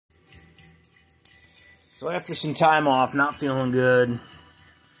So after some time off, not feeling good.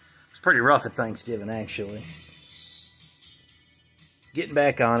 It's pretty rough at Thanksgiving, actually. Getting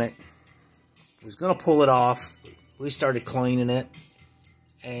back on it. Was going to pull it off. We started cleaning it.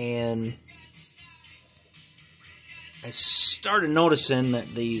 And I started noticing that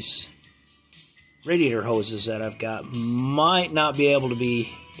these radiator hoses that I've got might not be able to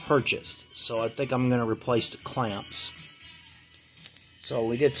be purchased. So I think I'm going to replace the clamps. So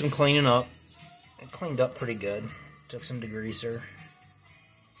we did some cleaning up. It cleaned up pretty good. Took some degreaser.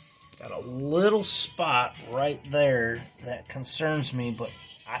 Got a little spot right there that concerns me, but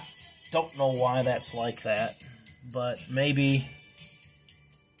I don't know why that's like that. But maybe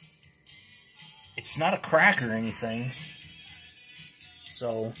it's not a crack or anything.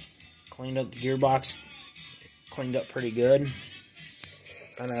 So cleaned up the gearbox. Cleaned up pretty good.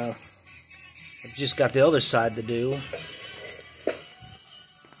 I've just got the other side to do.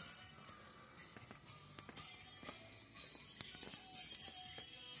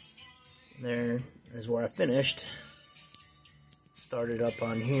 There is where I finished. Started up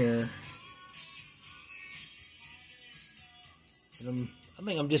on here. And I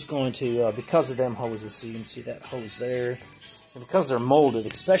think I'm just going to, because of them hoses, so you can see that hose there, and because they're molded,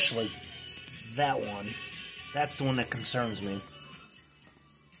 especially that one, that's the one that concerns me.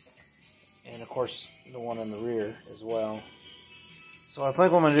 And of course, the one in the rear as well. So I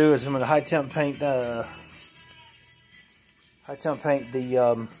think what I'm going to do is I'm going to high temp paint the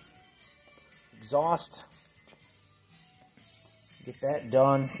exhaust, get that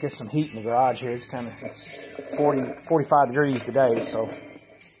done, get some heat in the garage here. It's 45 degrees today, so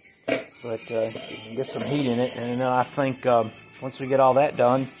get some heat in it. And then I think once we get all that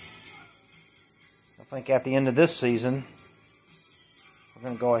done, I think at the end of this season we're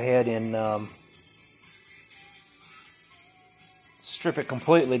going to go ahead and strip it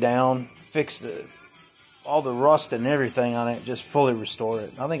completely down, fix all the rust and everything on it, just fully restore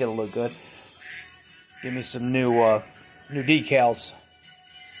it. I think it'll look good. Give me some new decals,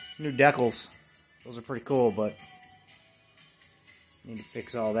 new decals. Those are pretty cool, but need to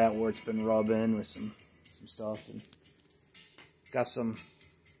fix all that where it's been rubbed in with some stuff. And got some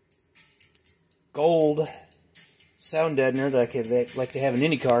gold sound deadener that I like to have in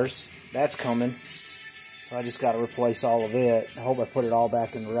any cars. That's coming. So I just got to replace all of it. I hope I put it all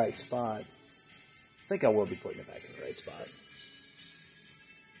back in the right spot. I think I will be putting it back in the right spot.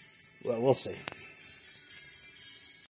 Well, we'll see.